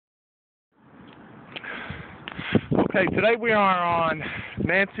Okay, today we are on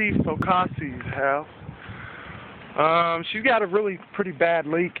Nancy Focasi's house. She's got a really pretty bad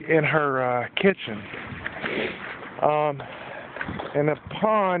leak in her kitchen. And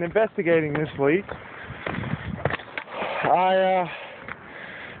upon investigating this leak, I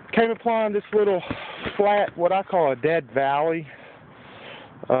came upon this little flat, what I call a dead valley.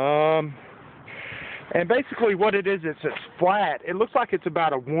 And basically what it is, it's flat. It looks like it's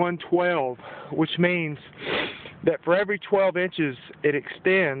about a 1/12, which means that for every 12 inches it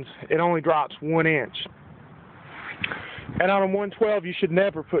extends, it only drops 1 inch. And on a 1/12, you should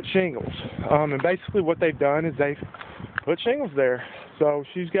never put shingles. And basically what they've done is they've put shingles there. So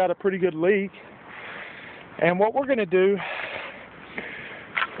she's got a pretty good leak. And what we're going to do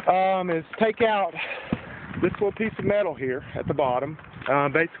is take out this little piece of metal here at the bottom.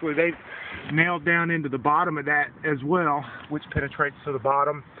 Basically they've nailed down into the bottom of that as well, which penetrates to the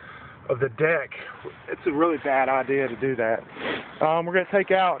bottom of the deck. It's a really bad idea to do that. We're going to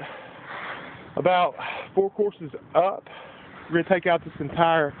take out about 4 courses up. We're going to take out this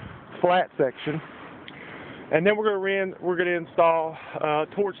entire flat section, and then we're going to install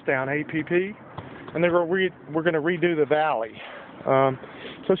torch down APP, and then we're going to redo the valley,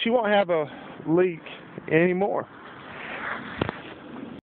 so she won't have a leak anymore.